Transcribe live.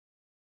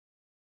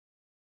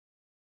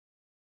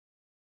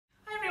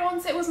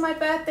once it was my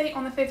birthday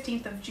on the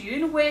 15th of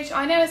June, which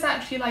I know is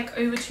actually like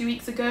over 2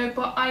 weeks ago,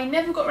 but I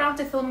never got around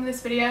to filming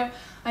this video.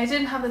 I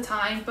didn't have the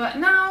time, but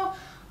now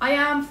I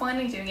am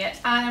finally doing it,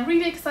 and I'm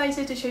really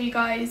excited to show you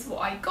guys what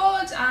I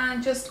got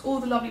and just all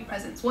the lovely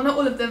presents. Well, not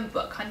all of them,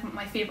 but kind of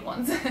my favourite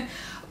ones.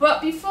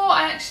 But before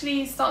I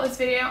actually start this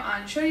video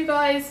and show you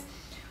guys,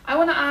 I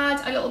want to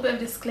add a little bit of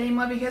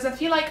disclaimer because I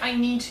feel like I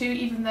need to,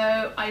 even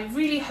though I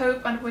really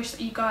hope and wish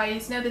that you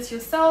guys know this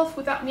yourself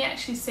without me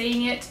actually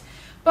saying it,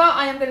 but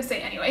I am going to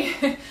say it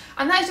anyway.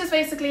 And that's just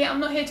basically, I'm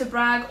not here to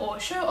brag or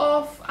show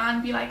off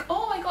and be like,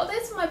 oh, I got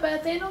this for my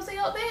birthday and also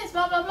got this,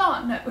 blah blah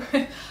blah.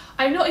 No,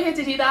 I'm not here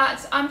to do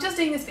that. I'm just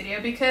doing this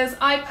video because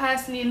I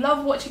personally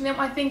love watching them.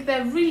 I think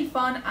they're really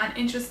fun and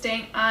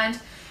interesting, and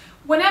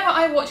whenever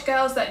I watch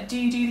girls that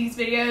do these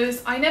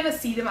videos, I never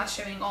see them as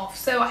showing off.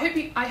 So I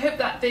hope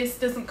that this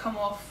doesn't come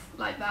across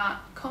like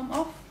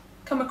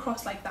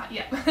that.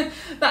 Yeah.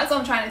 That's what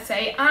I'm trying to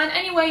say. And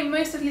anyway,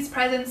 most of these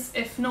presents,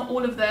 if not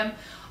all of them,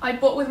 I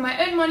bought with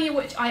my own money,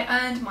 which I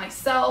earned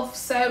myself,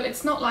 so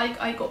it's not like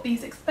I got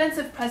these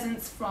expensive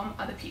presents from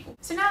other people.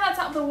 So now that's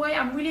out of the way,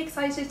 I'm really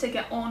excited to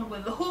get on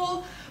with the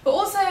haul. But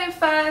also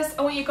first,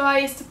 I want you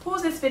guys to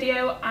pause this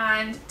video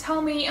and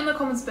tell me in the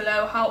comments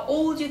below how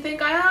old you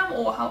think I am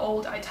or how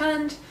old I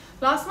turned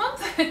last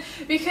month.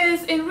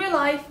 Because in real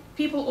life,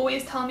 people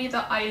always tell me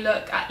that I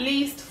look at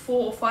least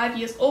 4 or 5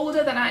 years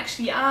older than I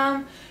actually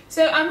am.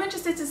 So I'm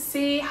interested to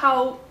see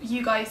how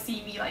you guys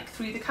see me like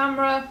through the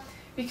camera.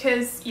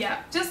 Because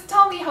yeah, just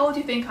tell me how old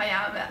you think I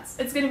am.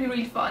 It's going to be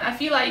really fun. I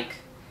feel like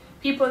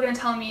people are going to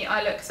tell me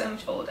I look so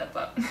much older,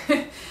 but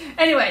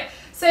anyway.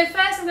 So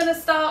first I'm going to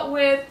start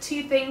with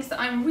 2 things that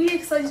I'm really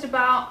excited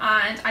about,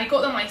 and I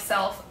got them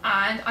myself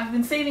and I've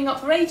been saving up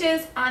for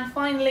ages, and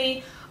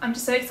finally I'm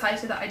just so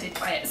excited that I did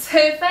buy it. So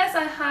first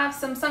I have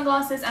some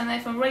sunglasses, and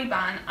they're from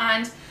Ray-Ban,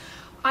 and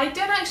I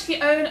don't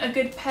actually own a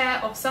good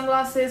pair of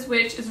sunglasses,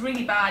 which is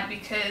really bad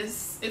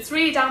because it's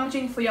really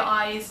damaging for your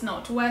eyes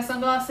not to wear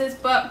sunglasses,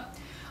 but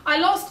I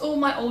lost all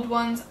my old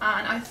ones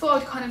and I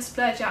thought I'd kind of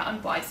splurge out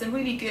and buy some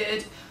really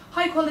good,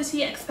 high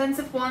quality,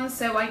 expensive ones.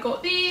 So I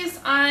got these,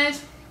 and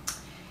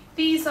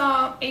these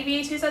are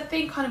aviators, I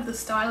think, kind of the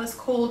style is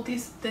called.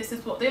 This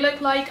is what they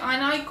look like,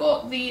 and I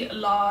got the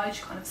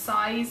large kind of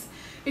size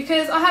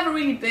because I have a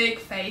really big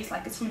face,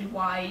 like it's really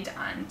wide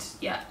and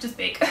yeah, just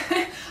big.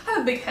 I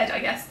have a big head, I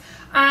guess.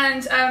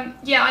 And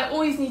yeah, I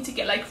always need to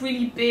get like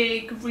really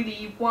big,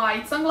 really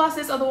wide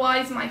sunglasses,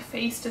 otherwise my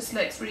face just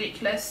looks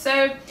ridiculous.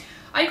 So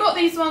I got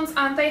these ones,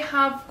 and they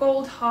have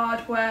gold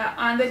hardware,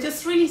 and they're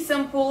just really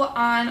simple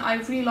and I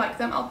really like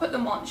them. I'll put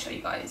them on and show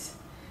you guys.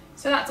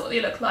 So that's what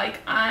they look like,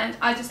 and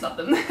I just love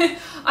them.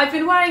 I've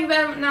been wearing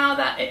them now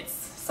that it's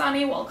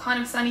sunny, well,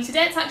 kind of sunny.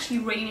 Today it's actually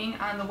raining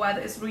and the weather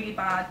is really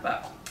bad,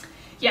 but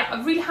yeah,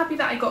 I'm really happy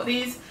that I got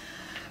these.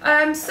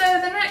 So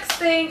the next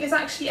thing is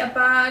actually a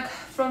bag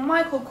from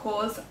Michael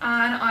Kors,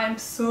 and I'm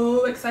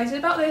so excited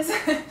about this.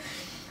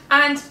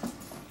 And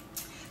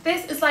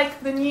this is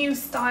like the new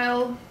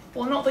style.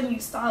 Well, not the new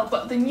style,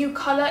 but the new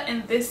colour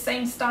in this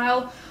same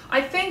style.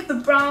 I think the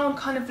brown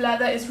kind of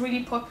leather is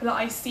really popular.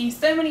 I see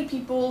so many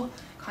people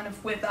kind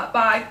of with that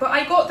bag, but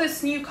I got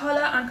this new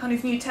colour and kind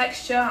of new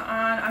texture,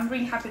 and I'm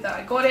really happy that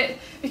I got it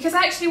because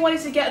I actually wanted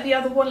to get the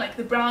other one, like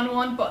the brown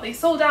one, but they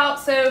sold out,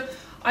 so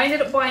I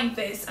ended up buying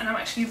this, and I'm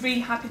actually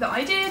really happy that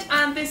I did.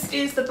 And this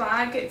is the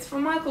bag. It's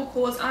from Michael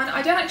Kors, and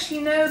I don't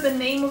actually know the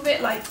name of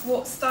it, like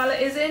what style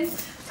it is in.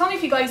 Tell me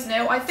if you guys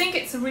know. I think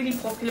it's a really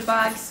popular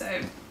bag,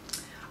 so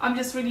I'm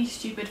just really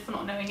stupid for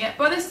not knowing it,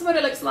 but this is what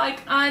it looks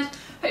like, and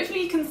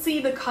hopefully you can see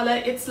the colour.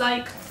 It's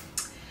like,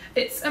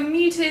 it's a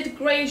muted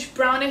greyish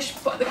brownish,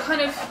 but the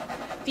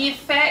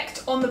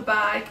effect on the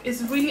bag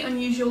is really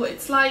unusual.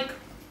 It's like,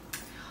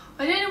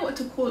 I don't know what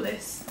to call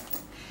this.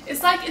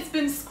 It's like it's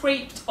been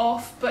scraped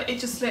off, but it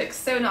just looks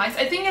so nice.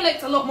 I think it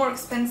looks a lot more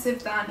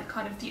expensive than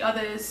kind of the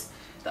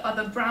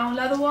other brown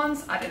leather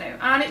ones, I don't know.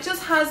 And it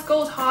just has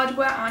gold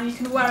hardware, and you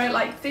can wear it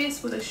like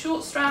this with a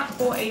short strap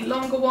or a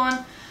longer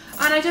one.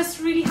 And I'm just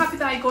really happy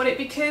that I got it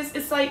because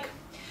it's like,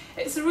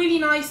 it's a really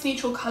nice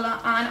neutral colour,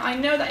 and I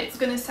know that it's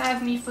going to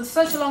serve me for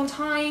such a long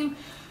time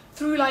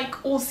through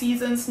like all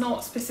seasons,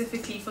 not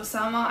specifically for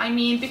summer. I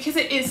mean, because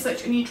it is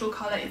such a neutral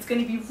colour, it's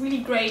going to be really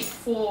great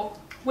for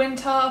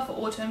winter, for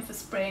autumn, for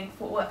spring,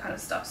 for all that kind of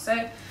stuff.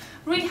 So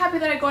really happy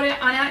that I got it,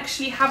 and I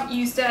actually haven't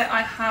used it.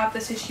 I have the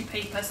tissue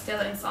paper still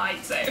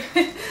inside, so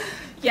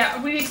yeah,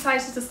 I'm really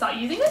excited to start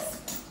using this.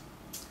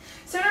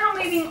 So now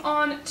moving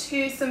on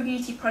to some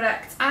beauty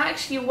products. I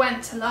actually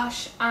went to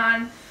Lush,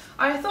 and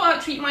I thought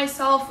I'd treat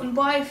myself and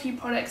buy a few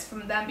products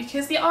from them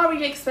because they are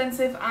really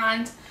expensive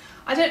and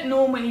I don't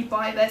normally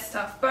buy their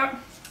stuff, but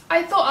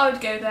I thought I would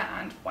go there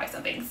and buy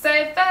something. So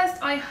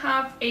first I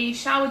have a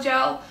shower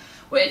gel,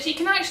 which you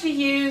can actually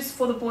use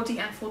for the body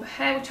and for the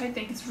hair, which I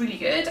think is really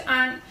good.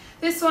 And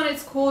this one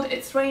is called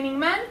It's Raining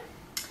Men.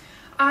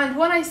 And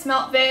when I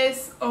smelled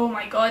this, oh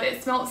my god,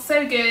 it smelled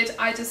so good.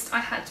 I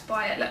had to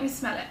buy it. Let me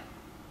smell it.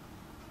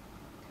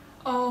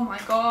 Oh my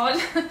god.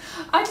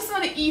 I just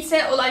want to eat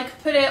it, or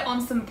like put it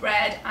on some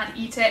bread and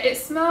eat it. It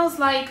smells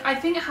like, I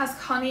think it has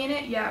honey in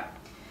it, yeah.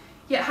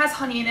 yeah, it has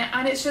honey in it,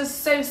 and it's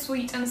just so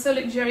sweet and so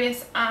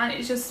luxurious, and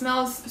it just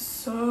smells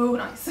so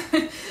nice.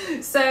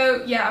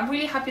 So yeah, I'm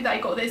really happy that I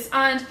got this.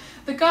 And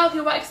the girl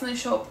who works in the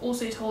shop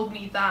also told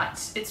me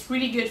that it's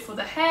really good for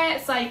the hair.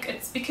 It's like,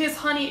 it's because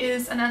honey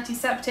is an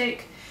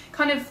antiseptic,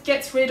 kind of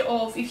gets rid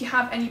of if you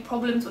have any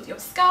problems with your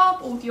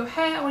scalp or with your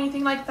hair or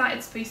anything like that.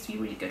 It's supposed to be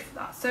really good for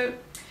that. So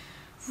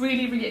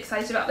really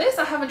excited about this.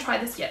 I haven't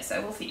tried this yet,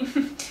 so we'll see.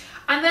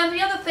 And then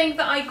the other thing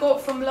that I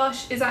got from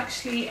Lush is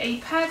actually a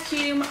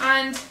perfume,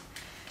 and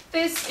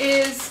this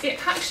is,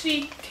 it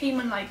actually came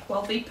in like,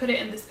 well, they put it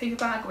in this paper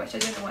bag, which I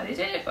don't know why they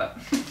did it, but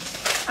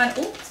and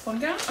oh, it's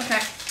falling down. Okay,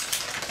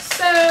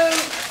 so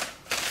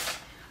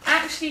I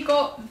actually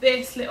got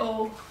this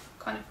little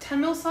kind of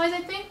 10ml size,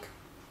 I think.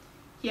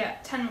 Yeah,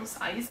 10ml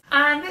size,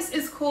 and this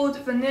is called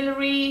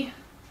Vanillary.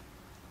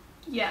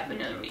 Yeah,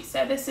 Vanillary.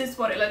 So this is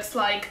what it looks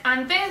like,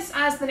 and this,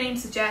 as the name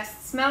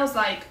suggests, smells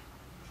like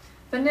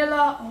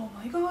vanilla. Oh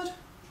my god,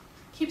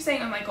 I keep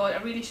saying oh my god,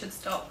 I really should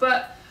stop.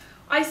 But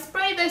I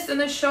sprayed this in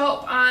the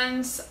shop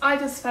and I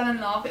just fell in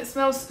love. It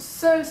smells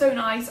so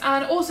nice.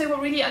 And also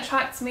what really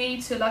attracts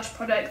me to Lush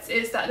products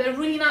is that they're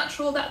really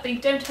natural, that they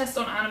don't test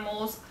on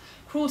animals,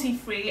 cruelty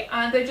free,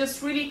 and they're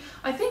just really,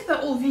 I think they're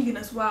all vegan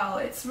as well.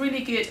 It's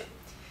really good.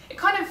 It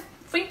kind of,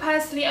 for me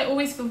personally, I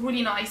always feel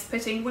really nice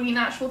putting really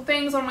natural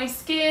things on my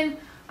skin.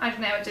 I don't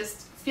know, I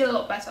just feel a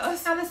lot better.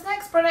 Now this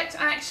next product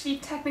I actually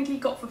technically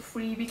got for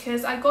free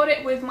because I got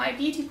it with my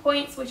beauty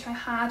points which I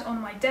had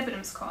on my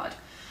Debenhams card.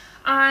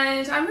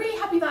 And I'm really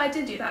happy that I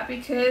did do that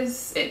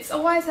because it's a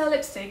YSL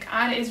lipstick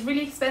and it is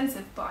really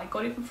expensive, but I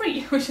got it for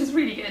free, which is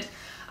really good.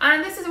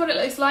 And this is what it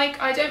looks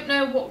like. I don't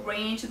know what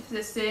range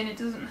this is in, it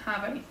doesn't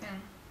have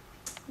anything.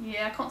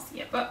 Yeah, I can't see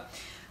it, but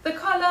the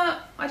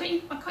colour, I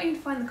can't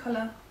even find the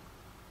colour.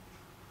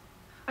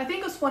 I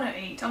think it's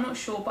 108, I'm not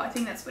sure, but I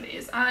think that's what it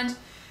is. And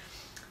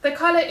the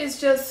colour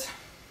is just,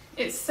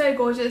 it's so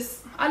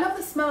gorgeous. I love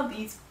the smell of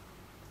these.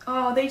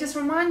 Oh, they just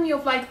remind me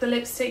of like the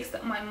lipsticks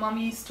that my mum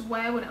used to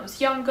wear when I was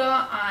younger,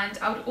 and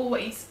I would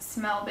always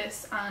smell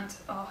this, and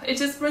oh, it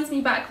just brings me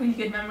back really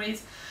good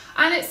memories.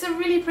 And it's a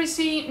really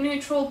pretty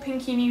neutral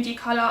pinky nudie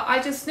colour.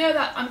 I just know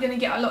that I'm going to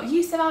get a lot of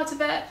use out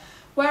of it.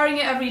 Wearing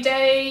it every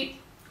day,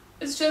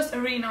 it's just a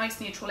really nice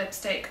neutral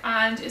lipstick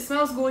and it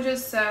smells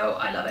gorgeous, so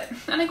I love it.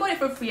 And I got it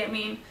for free, I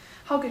mean,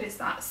 how good is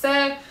that?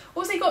 So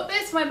also got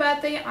this for my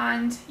birthday,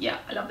 and yeah,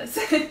 I love this.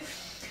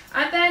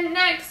 And then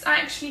next I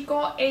actually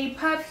got a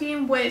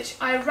perfume which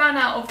I ran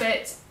out of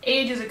it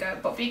ages ago,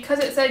 but because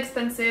it's so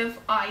expensive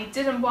I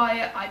didn't buy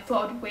it. I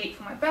thought I'd wait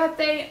for my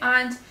birthday,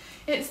 and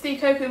it's the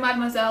Coco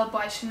Mademoiselle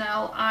by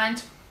Chanel,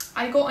 and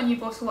I got a new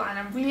bottle and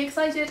I'm really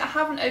excited. I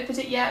haven't opened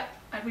it yet,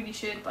 I really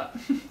should, but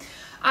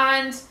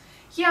and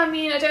yeah, I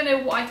mean, I don't know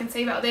what I can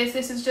say about this.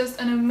 This is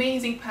just an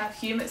amazing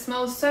perfume. It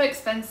smells so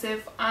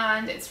expensive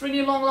and it's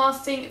really long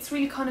lasting. It's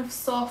really kind of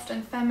soft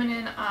and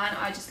feminine, and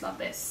I just love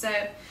this. So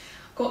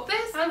got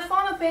this. And the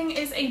final thing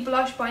is a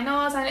blush by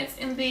NARS, and it's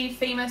in the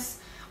famous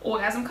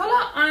orgasm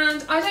colour,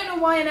 and I don't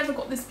know why I never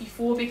got this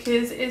before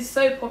because it is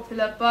so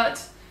popular,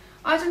 but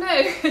I don't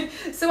know.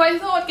 So I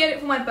thought I'd get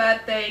it for my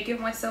birthday, give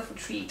myself a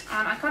treat,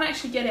 and I can't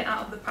actually get it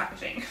out of the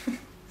packaging.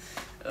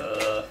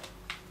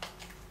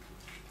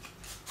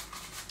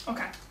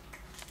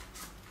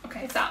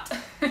 Okay, it's out.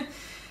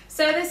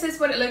 So this is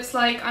what it looks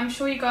like. I'm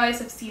sure you guys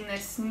have seen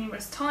this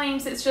numerous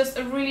times. It's just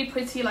a really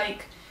pretty,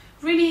 like,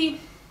 really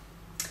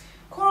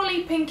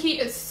corally pinky.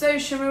 It's so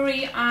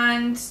shimmery,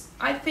 and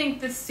I think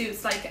this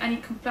suits like any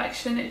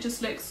complexion. It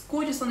just looks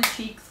gorgeous on the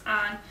cheeks,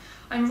 and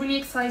I'm really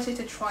excited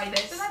to try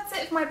this. So that's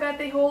it for my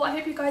birthday haul. I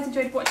hope you guys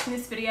enjoyed watching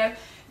this video.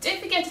 Don't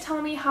forget to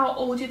tell me how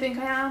old you think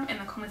I am in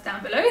the comments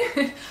down below.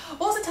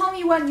 Also tell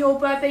me when your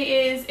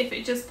birthday is, if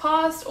it just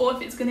passed, or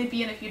if it's going to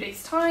be in a few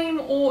days time,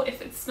 or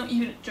if it's not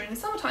even during the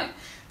summertime.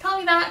 Tell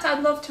me that.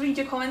 I'd love to read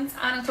your comments,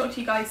 and I'll talk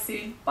to you guys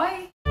soon.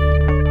 Bye!